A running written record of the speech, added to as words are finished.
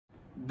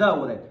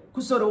daawade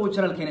ku soo dhawow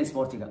channelkeena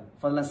sportiga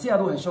fadlan si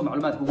aad u hesho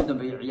macluumaadka ugu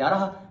dambeeya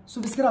ciyaaraha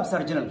subscribe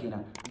saar channelkeena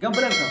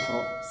gambaleelka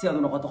furo si aad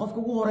u noqoto qofka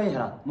ugu horeeya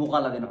hela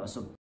muuqaaladeena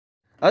cusub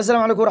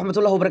السلام عليكم ورحمة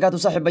الله وبركاته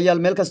صاحب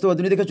بيال ميل كاستو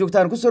دنيا ديك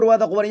جوجتان كسر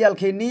وهذا قبريال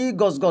كيني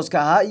غوز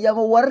كاها يا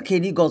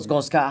واركيني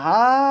غوز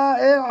كاها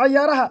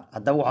عيارها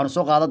هذا وحنا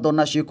سوق هذا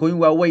دونا شيكوين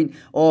واوين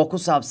أو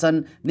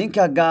كسابسن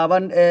نينكا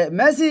جابن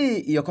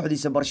ميسي يا كحدي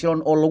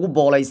برشلونة أو لوجو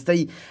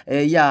بولايستي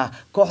يا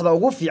كحدا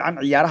وقفي عن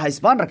عيارها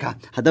إسبانيا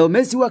هذا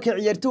ميسي واقع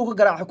عيارته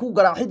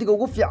كجرا حيد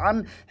وقفي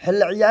عن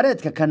حل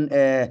عيارات كان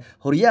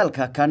هوريال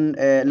كان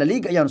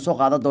لليغا يعني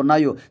سوق هذا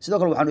دونايو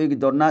سيدوكل وحنا يجي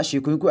دونا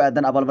شيكوين كو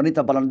أدن أبل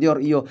بنيتا بلنديور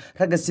إيو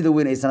رجع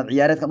سيدوين سنة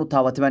عيارات كانوا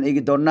تابتمان إيجي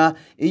دونا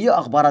إيو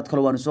أخبارات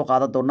كلوان سوق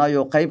هذا دونا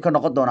يو قريب كان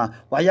نقد دونا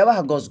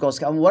وعيابها غوز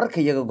كأم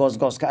وركي غوز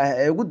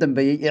قدام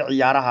بيجي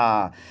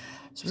عيارها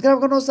سبسكرايب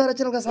كانوا صار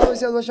channel كاس حاول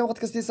يسوي وقت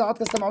كستي ساعات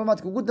كست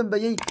معلومات قدام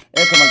بيجي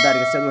كمال داري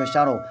يسوي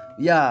هالشانو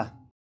يا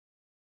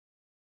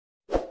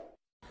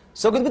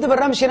سو قد بدأ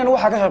برنامج هنا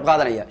نوحة كشف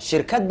قادرية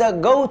شركة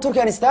جو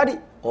تركيا ستادي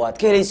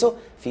وأتكلم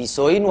في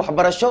سوين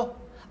وحبرشوا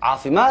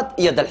عافيمات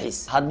iyo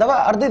dalxiis hadaba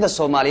ardayda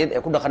Soomaaliyeed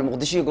ee ku dhaqan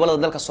Muqdisho gobolada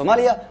dalka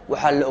Soomaaliya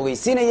waxa la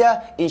ogeysiinayaa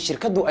in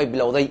shirkadu ay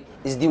bilowday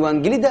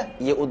isdiiwaangelida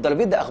iyo u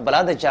dalbida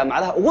aqbalaadda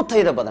jaamacadaha ugu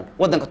tayada badan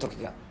wadanka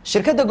Turkiga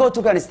shirkada Go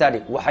Turkian Study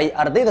waxay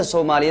ardayda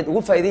Soomaaliyeed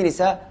ugu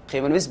faa'iideynaysaa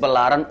qiimo dhimis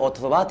ballaaran oo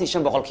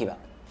 75%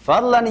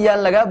 fadlan yaa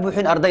laga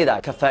buuxin ardayda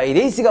ka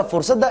faa'iideysiga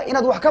fursadda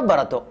inaad wax ka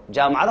barato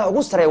jaamacadaha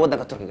ugu sareeya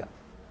wadanka Turkiga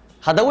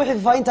hadaba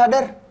wixii faa'iinta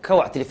dheer ka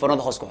wac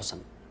telefoonada hoos ku xusan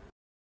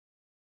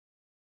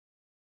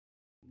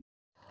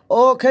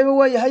oo kayma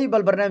waayahay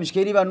bal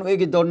barnaamijkeeni baanu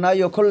eegi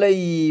doonaayo kolley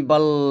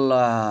bal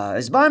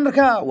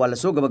Isbaanka wala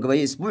soo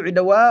gabagabeeyay isbuuci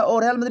dhawaa oo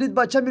Real Madrid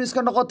ba Champions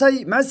ka noqotay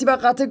Messi ba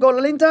qaatay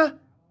goolalinta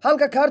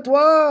halka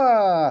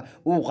Courtois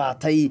uu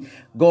qaatay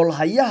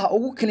goolhayaha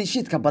ugu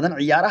kaliishiidka badan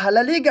ciyaaraha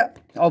La Liga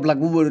Oblak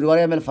buu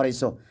wariyo meel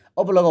fariiso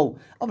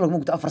Oblak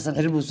mugta afar san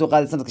xiriir buu soo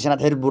qaaday sanadka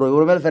shanaad xiriir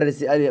buu meel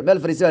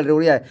fariiso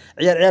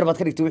ciyaar baad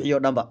ka dhigtay wixii oo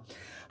dhanba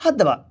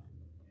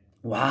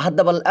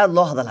hadaba aad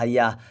loo hadal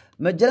hayaa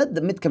مجلد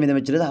مد كمية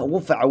مجلدها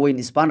وقفة وين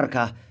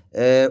إسبانيا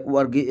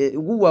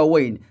وقوة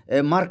وين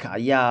ماركا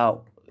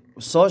يا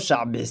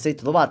صوشع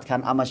بحسيت ضباط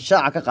كان أما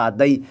الشاعة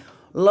كقاعدي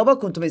لبا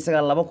كنت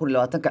بيسأل لبا كل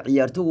لو تنك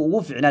عيارتو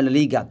وقفعنا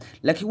الليغا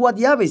لكن واد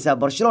يابيسا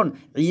برشلون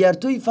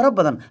عيارتو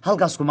فربضا هل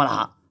قاسكم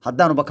ملها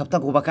هدانو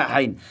بكابتنك وبكا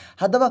حين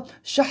هدابا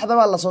شحدا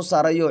با لا soo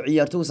saarayo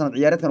ciyaartoy sanad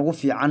ciyaareedkan ugu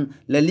fiican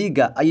La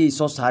Liga ayay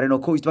soo saareen oo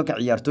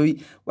 12 ciyaartoy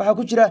waxa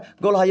ku jira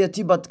gool haya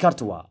Thibaut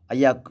Courtois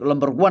ayaa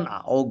number 1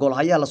 ah oo gool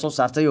haya la soo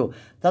saartayo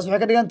taas waxay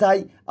ka dhigan tahay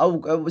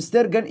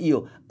Stergan iyo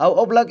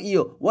Oblak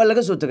iyo waa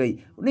laga soo tagay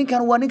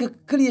ninkan waa ninka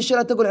kaliya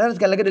shalata gool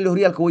ciyaareedkan laga dhaliyay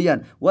horyaalka weeyaan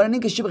waa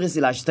ninka shibqiis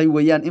ilaashtay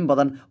weeyaan in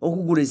badan oo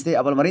ku guuleystay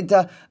abaalmarinta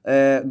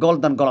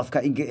Golden Glove-ka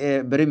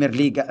Premier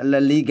League La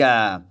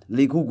Liga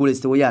ku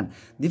guuleystay weeyaan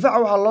difaaca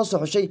waxa loo soo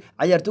xushay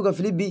ciyaartoyga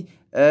Filipi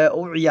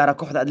oo ciyaara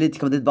kooxda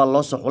Atletico Madrid baa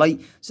loo soo xulay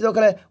sidoo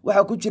kale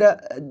waxa ku jira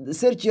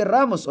Sergio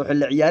Ramos oo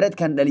xilli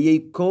ciyaareedkan dhaliyay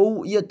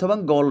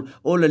 12 gool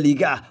oo La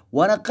Liga ah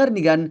waana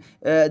qarnigan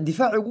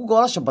difaaci ugu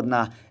goolasha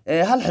badnaa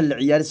hal xilli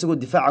ciyaar isagoo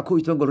difaaca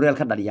 12 gool Real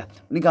ka dhaliya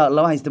ninka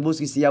laba haysta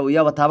booskiisa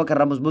yaaba taaban kara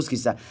Ramos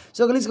booskiisa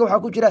sidoo kale waxa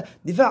ku jira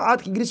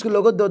difaacaadka Ingiriiska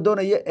looga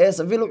doonayo ee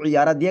Sevilla u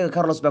ciyaara Diego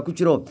Carlos baa ku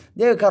jiro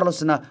Diego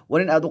Carlosna waa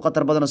nin aad u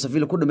qatar badan oo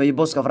Sevilla ku dhameeyay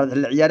booska afraad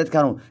xilli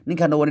ciyaareedkan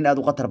ninkana waa nin aad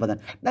u qatar badan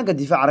dhanka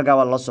difaaca raga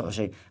waa la soo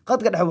xushay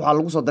qadka dhexe waxa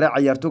lagu soo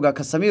daray ciyaartoyga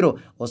Casemiro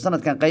oo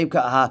sanadkan qayb ka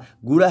ahaa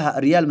guulaha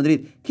Real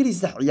Madrid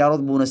kaliya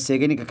ciyaarood buuna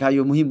seegay ninka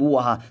kaayo muhiim buu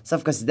ahaa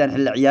safka sidaan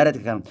xilli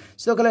ciyaareedkan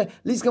sidoo kale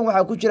liiskan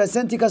waxa ku jira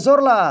Santi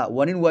Cazorla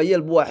waa nin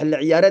waayeel buu xilli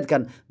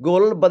ciyaareedkan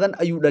gool badan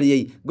ayuu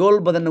dhaliyay gool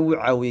badanna wuu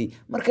caawiyay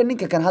marka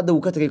ninka kan hadda uu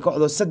ka tagay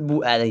kooxdo sad buu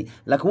aaday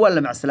laakiin waa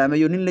la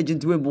macsalaameeyo nin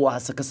legend weyn buu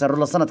ahaa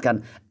Cazorla sanadkan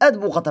aad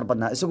buu qatar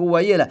badnaa isagoo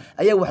waayeela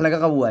ayaa wax laga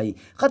qabo waayay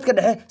qadka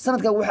dhexe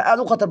sanadkan waxa aad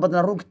u qatar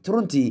badnaa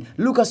runtii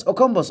Lucas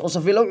Ocampos oo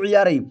Sevilla u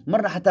ciyaaray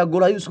marna xataa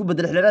goolahayu isku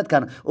bedel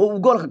xilliyeedkan oo uu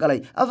gool ka galay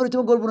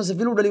 14 gool buu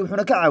Sevilla u dhaliyay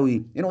wuxuuna ka caawiyay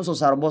inuu soo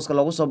saaro booska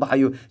loogu soo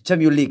baxayo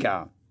Champions League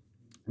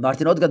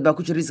Martin Odegaard baa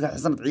ku jiray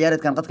sanad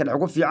ciyaareedkan qadka dhexe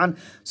ugu fiican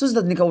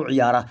Sociedad ninka uu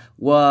ciyaara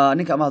waa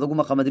ninka amaahda ugu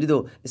maqan Madrid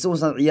isagoo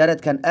sanad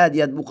ciyaareedkan aad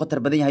iyo aad u qatar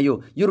badan yahay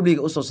Europe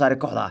League u soo saaray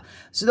kooxda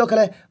sidoo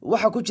kale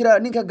waxa ku jira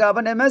ninka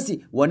gaaban ee Messi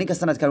waa ninka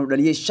sanadkan uu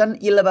dhaliyay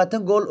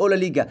 25 gool oo La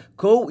Liga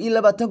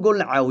 22 gool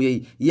la caawiyay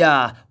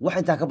wax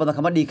inta ka badan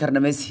kama dhigi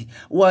karna Messi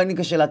waa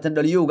ninka 25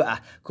 dhaliyowga ah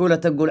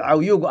 22 gool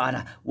caawiyowga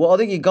ahna waa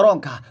odagii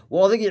garoonka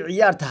waa odagii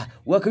ciyaarta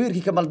waa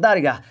kabiirkii kamal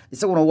daariga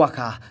isaguna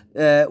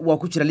waa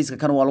ku jira liiska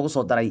kan waa lagu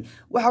soo daray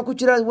waxa ku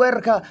jira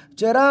weerarka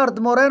Gerard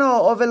Moreno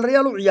oo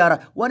Villarreal u ciyaara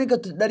waa ninka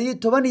dhaliyay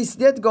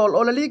 18 gool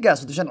oo La Liga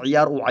 35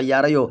 ciyaar uu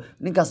ciyaarayo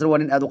ninkaasna waa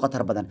nin aad u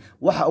qatar badan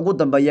waxa ugu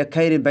dambeeya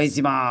Karim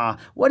Benzema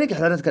waa ninka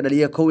xilliyeedka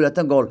dhaliyay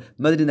 12 gool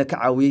Madridna ka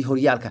caawiyay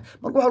horyaalka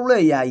marka waxa uu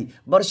leeyahay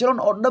Barcelona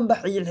oo dhanba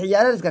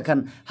xilliyeedka kan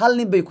hal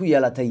nin bay ku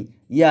yeelatay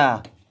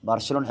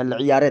برشلونة حل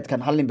عيارات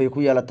hal nin bay ku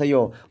yeelatay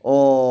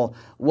oo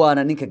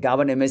waana ninka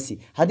gaaban ee Messi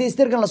hadii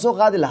Stergan la soo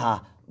qaadi lahaa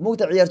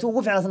موقت عيارته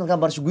وقف على سنة كان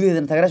برش جودة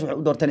إن تجرش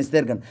ودورتين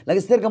ستيرجن لكن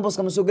ستيرجن بس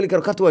كم سوق اللي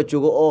كركت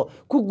واجوه أو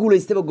كوجول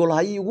يستوى جول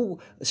هاي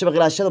شبه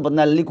غير الشدة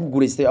بدنا اللي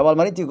كوجول يستوى أول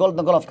ما نتي جول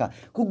نقول أفكار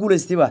كوجول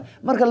يستوى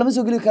مركز لما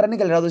سوق اللي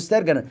كرنيك اللي هذا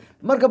ستيرجن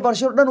مركز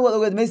برشلونة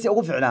وقت ميسي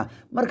وقف على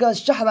مركز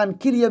شحذا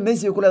كليا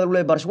ميسي وكل هذا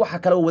ولا برش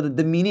وحكى له وذا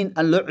الدمينين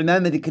أن لو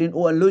عمامة ذكرين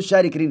أو أن لو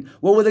شاركين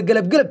وهو ذا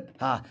قلب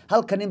ها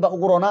هل كان يبقى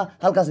قرونا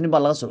هل كان يبقى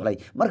الله سوق عليه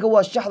مركز هو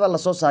الشحذا اللي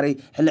صار صاري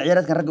حل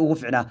عيارات كان رجع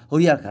وقف على هو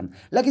كان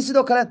لكن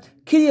سيدو كلام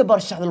كليا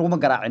برش شحذا اللي هم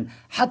قراعين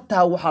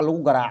حتى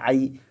وحلو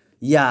قراعي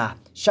يا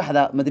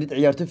شحذا مدريد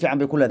عيارته في عم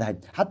بكل هذا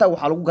حتى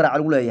وحلو قراعي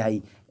ولا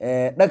يهي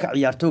دك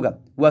عيارتوغا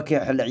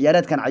وكحل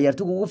عيارات كان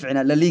عيارتوغا ugu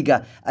fiicna La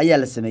Liga ayaa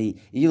la sameeyay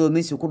iyadoo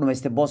Messi ku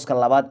dhameystay booska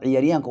labaad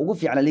ciyaaryahanka ugu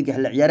fiican La Liga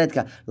xil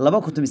ciyaareedka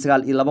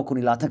 2019 iyo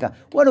 2020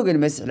 waan ogeyn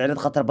Messi xil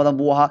ciyaareed khatar badan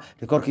buu ahaa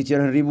rikoorkii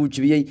Thierry Henry buu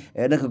jibiyay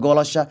dhanka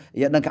goolasha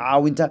iyo dhanka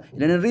caawinta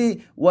Henry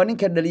waa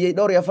ninka dhaliyay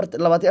dhowr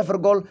 24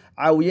 gool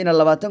caawiyayna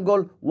 20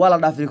 gool wala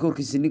dhaafay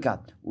rikoorkiisa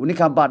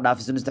ninkan baa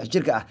dhaafay 3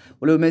 jirka ah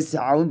waliba Messi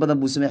caawin badan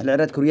buu sameeyay xil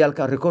ciyaareedka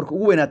Realka rikoorka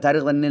ugu weyn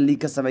taariikhda in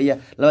Liga sameeyay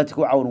 20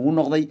 ku caawin uu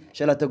noqday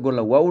 5 gool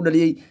waa uu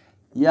dhaliyay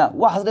يا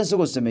واحد ليس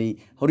يقول سمي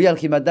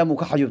هوريالكي ما دام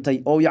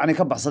وكحيوبتي أو يعني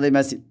كبحصدي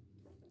ماسي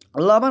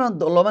لمن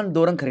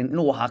دوران كرين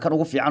إنه وها كان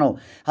وقف عنه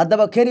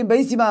هذا كريم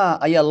بيسي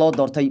ما أي الله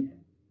دورتي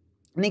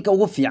نيك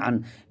وقف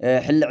عن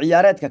حل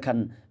عيارات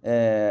كان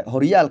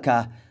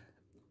هوريالكا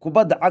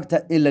كوباد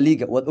عقدة إلا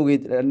ليجا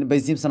وأوجد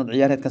بيزيم سنة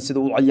عيارات كان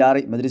سدوا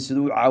عياري مدري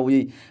سدوا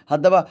عاوي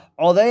هذا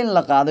عضين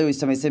لقاعدة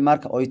ويسمى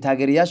مارك أو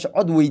يتاجرياش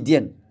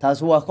عضويدين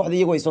تاسوا كحد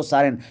يجوا يسوع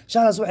صارين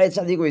شهر سوحي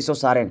شهر يجوا يسوع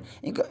صارين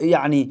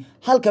يعني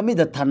هل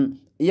كميدة تن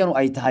iyanu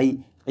ay tahay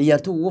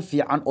ciyaartu ugu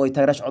fiican oo ay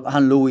taageerash cod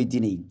ahaan loo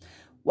weydiinay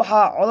waxa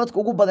codadka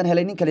ugu badan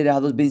helay ninka la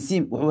yiraahdo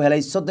Benzema wuxuu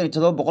helay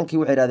 37% waxay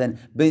yiraahdeen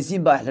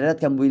Benzema baa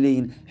xilraadkan buu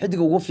leeyahay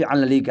xidiga ugu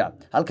fiican La Liga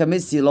halka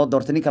Messi loo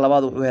doortay ninka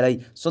labaad wuxuu helay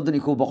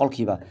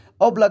 31%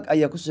 Oblak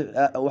ayaa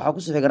waxa ku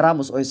soo xigay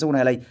Ramos oo isaguna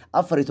helay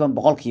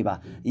 14%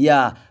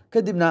 ya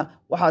kadibna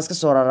waxa iska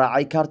soo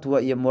raacay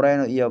Courtois iyo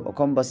Moreno iyo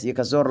Combas iyo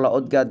Cazorla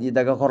Odegaard iyo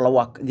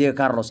Diego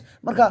Carlos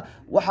marka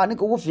waxa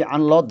ninka ugu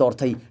fiican loo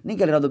doortay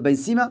ninka la yiraahdo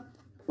Benzema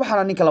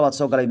waxana ninka labaad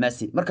soo galay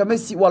Messi marka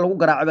Messi waa lagu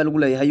garaacay baa lagu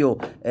leeyahay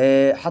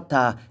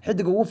hatta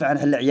xidiga ugu fiican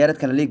xilli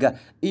ciyaareedkan La Liga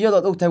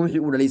iyadoo ogtahay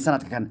wixii uu dhalay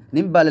sanadka kan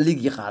nin baa La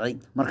Liga qaaday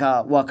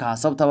marka waa ka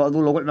sababta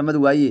uu lagu cimamada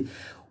waayay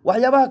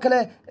waxyaabaha kale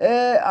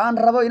aan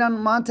rabo inaan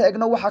maanta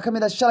eegno waxa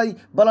kamid ah shalay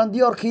Ballon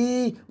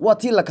d'Or-kii waa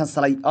tii la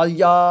kansalay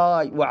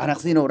ayay waa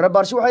xanaaqsiino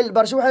Barshi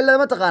waxay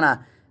lama taqaana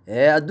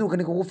adduunka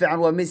ninka ugu fiican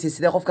waa Messi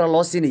sidee qof kale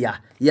loo siinayaa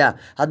ya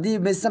hadii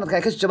Messi sanadka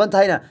ay ka jaban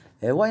tahayna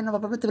وين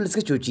بابا متى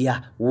بلسك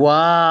جوجيا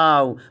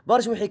واو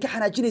برش وحي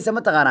كحناجينيسا ما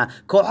تقانا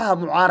كوحها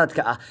معارض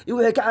كأ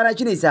وحي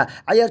كحناجينيسا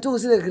عيارتوه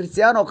سيدا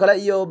كريستيانو كلا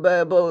إيو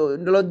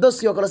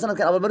لوندوسكيو كلا سنة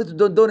كان أول مريت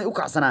دوني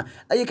وكعسنا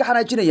أي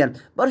كحناجينيا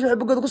برش وحي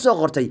بقول كسو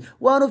غورتي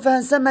وانو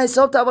فهنسنا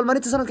يسوبتا أول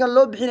مريت سنة كان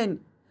لو بحينين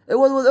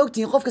واد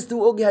أوكتين قف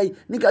كستو أوجي هاي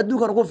نيك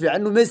أدوك أنا قفي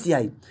عنه ميسي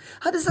هاي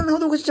هذا السنة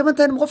هذا وش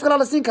جمنتها مقف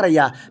كلا لسين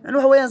كريا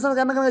إنه هو سنة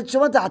كان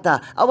جمنتها حتى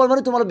أول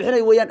مريت مال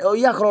بحينين ويان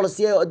ياكلوا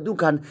لسيا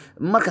أدوك كان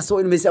مركز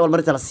سوين ميسي أول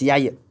مريت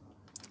لسياي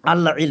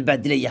الله عيل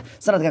بعدلية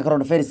سنة كان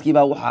كورونا فيروس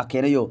كيبا وحا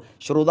كينيو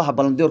شروطها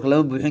بلون ديور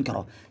لما بوحين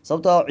كرو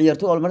صوبتها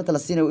عيارتو أول مرة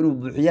السنة وإنه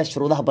بوحيا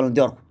شروطها بلون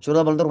ديور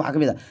وحا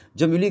كميدا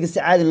جميليغا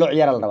سعادي لو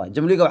عيارة الربا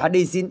جميليغا وحا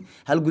ديسين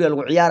هل قولي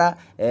لغو عيارة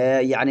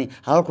يعني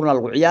هل كنا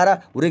لغو عيارة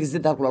وريق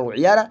زد هل كنا لغو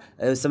عيارة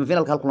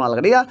سمفينال هل كنا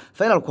لغو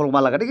فينال كنا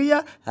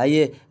لغو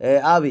هاي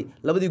آبي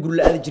لابد يقولوا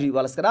لأذي جري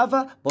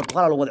والاسكرافة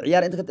برتقال لغو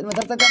عيارة انت كنت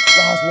مثلتك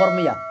وحاس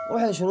ورمية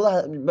وحا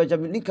شروطها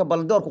جميليغا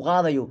بلون ديور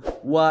قاضيو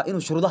وإنه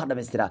شروطها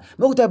دمسترا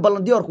موقتها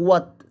بلون ديور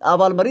كوات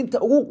أبال مرينتا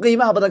ugu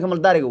qiimaha badan kamal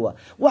daariga waa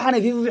waxana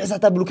FIFA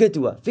bixisata blokeeti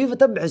waa FIFA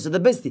tabbixiso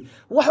the best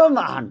waxba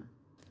ma ahan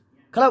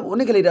kala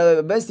ninka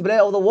leeyahay best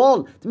player of the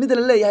world mid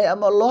la leeyahay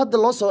ama loo hadda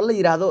loo soo la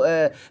yiraahdo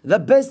the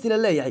best la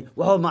leeyahay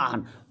waxba ma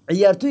ahan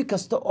ciyaartoy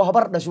kasta oo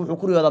habar dhashay wuxuu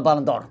ku riyoodaa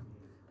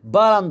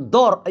Ballon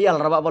d'Or ayaa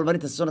la rabaa abal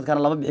marinta sanadkan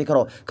lama bixi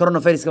karo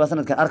coronavirus ka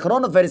sanadkan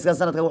coronavirus ka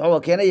sanadkan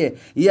wuxuu keenay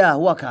yaa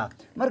waa ka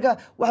marka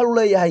waxa uu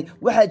leeyahay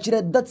waxa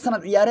jira dad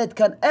sanad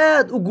ciyaareedkan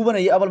aad u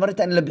gubanaya abal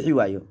marinta in la bixi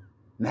waayo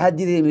maxaa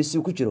diiday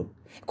Messi ku jiro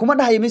kuma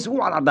dhahay Messi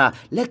uu cadada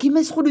laakiin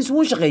Messi qodiis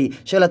uu shaqeeyay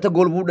shalata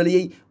gool buu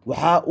dhaliyay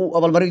waxa uu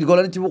abal marin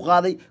goolantii uu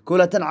qaaday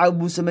koolatan caawin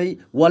buu sameeyay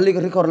waa liga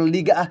record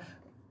liga ah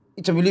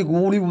Champions League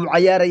uu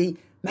ciyaaray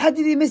maxaa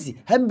diiday Messi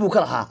ham buu ka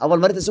lahaa abal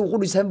marinta isagoo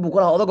qodiis ham buu ka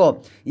lahaa odago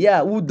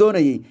yaa uu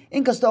doonayay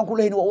in kastoo aan ku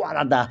leeyahay waa uu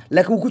cadada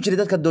laakiin uu ku jiray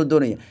dadka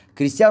doonaya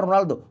Cristiano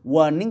Ronaldo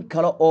waa nin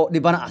kale oo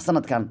dhibana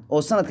sanadkan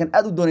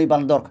aad u doonay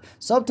Ballon d'Or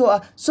sababtoo ah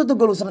 30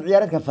 gool sanad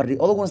ciyaareedka fadhi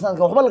odaguna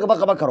sanadkan waxba laga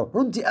qaban karo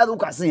runtii aad u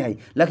kacsan yahay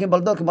laakiin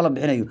Ballon d'Or ma la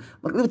bixinayo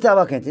marka dhibta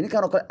baa keentay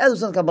ninkan oo kale aad u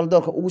sanadkan Ballon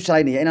d'Or ugu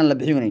shalaynaya inaan la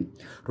bixinayn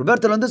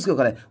Roberto Lewandowski oo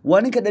kale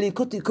waa ninka dhaliyay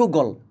ko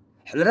gool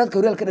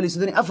xilraadka Real ka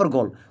dhaliyay 4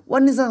 gool waa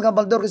nin sanadkan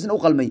Ballon d'Or isna u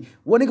qalmay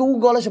waa ninka ugu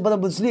goolasha badan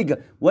Bundesliga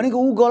waa ninka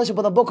ugu goolasha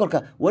badan Bokorka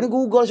waa ninka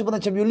ugu goolasha badan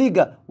Champions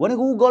League waa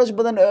ninka ugu goolasha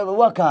badan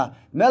waa ka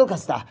meel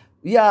kasta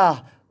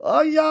yaa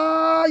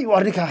ayaay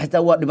warnika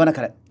xitaa waa dhibana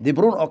kale De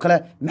Bruyne oo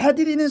kale maxaa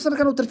diiday inay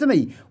sanadkan u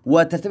tartamay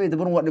waa tartamay De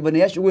Bruyne waa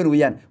dhibanayaasha weyn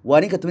weeyaan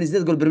waa ninka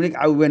 18 gool Premier League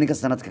caawi ninka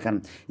sanadka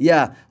kan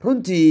ya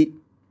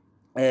runtii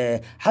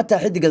حتى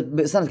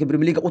حدق سنة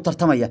كبريمير ليج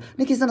وترتمية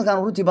نكى سنة كان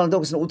رونتي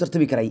بالدور سنة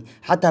وترتمي كراي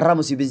حتى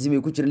راموس بنزيما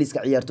يكون ليسك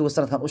عيارته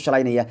السنة كان وش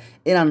علينا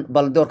إن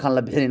بالدور كان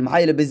لبحين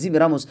محايل بنزيما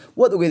راموس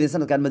واد وجدين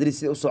سنة كان مدريد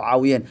أسو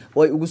عاويين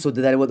ويقصو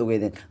دداري واد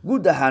وجدين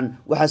جود دحان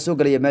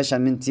وحسوق لي ماشى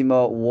من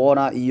تيما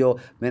وانا إيو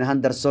من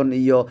هندرسون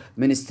إيو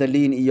من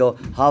ستيرلين إيو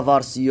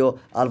هافارس إيو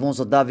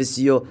ألفونسو دافيس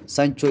إيو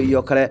سانشو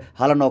إيو كله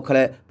هالانو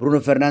كله برونو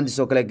فرنانديز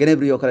أو كله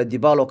جنبري أو كله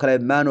ديبالو كله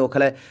مانو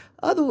كله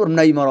هذا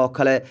نيمار أو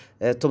كله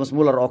توماس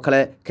مولر أو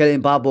كله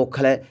كيلين بابو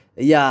كله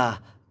يا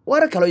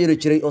واركا لو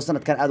يرجري أو سنة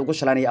كان هذا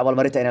وش لاني أول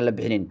مرة أنا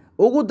لبحنين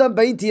وقدام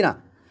بينتينا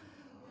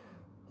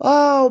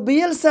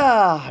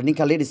بيلسا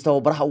نينكا ليديس تو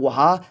برح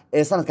وها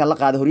سنة كان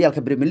لقى هوريال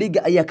كبريمير ليج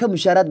أي كم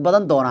مشارات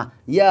بدن دونا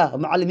يا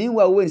معلمين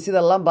وين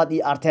سيدا لامبارد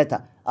إي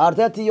أرتيتا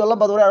أرتيتا يو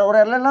لامبارد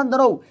ورير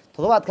لندنو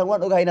تضبط كان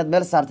وان أوجا هنا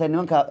ميل سارتين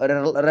نمك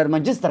رير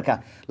مانشستر كا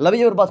لبي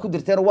يربط كود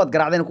درتين واد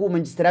قرعدين كو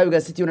مانشستر أوجا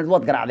سيتي ونت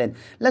واد قرعدين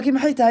لكن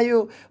محيط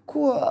هايو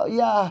كو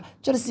يا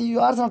تشيلسي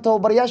يو أرسنال تو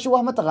برياش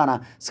وهم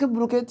تغانا سكب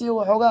بلوكيتي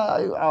وحوجا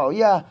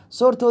يا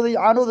صورته ذي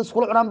عنود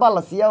سكول عنان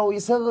بالس يا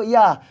ويسق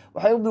يا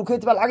وحيو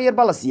بلوكيتي بالعقير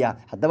بالس يا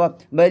حتى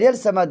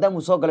بيلسا ما دام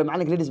وصاقل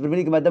معلك ليديس بريمير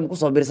ليج ما دام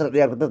كوصل بيرسل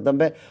عيار كتر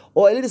دمبه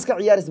أو ليديس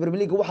كعيار بريمير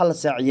ليج وحل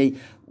الساعية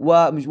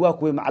ومش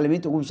واقوي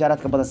معلمين تقوم مشارات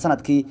كبدل السنة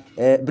كي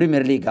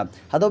بريمير ليج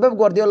هذا بيب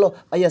جوارديولا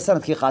أي سنة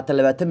كي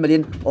قاتل 20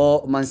 مليون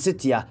أو مان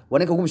سيتيا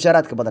ونيك قوم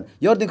مشارات كبدل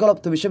يوردن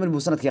كلوب تمشي من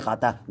سنة كي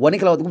قاتا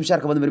ونيك لو تقوم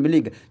مشارك بدل بريمير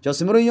ليج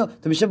جوزيه مورينيو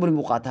تمشي من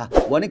مقاتا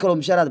ونيك لو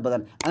مشارات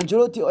بدل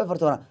أنشيلوتي أو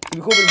إيفرتون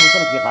بيكون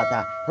بالسنة كي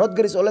قاتا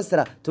رودغريس أو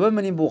ليستر 8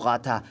 مليون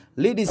بوقاتا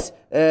ليديس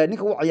نيك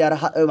عيار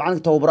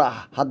معانك توبراه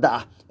هدا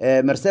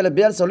مرسيل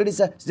بيلسا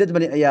ليديس 8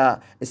 مليون يا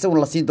يسوون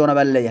لاسين دونا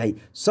بالله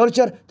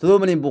سولشر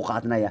 2 مليون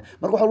بوقاتنا يا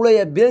marka waxa uu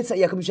leeyahay Bales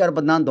ayaa ka mushaar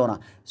badnaan doona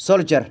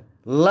Solskjaer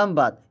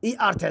Lampard iyo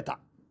Arteta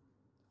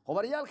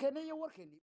qobaryaalkeena iyo warkeena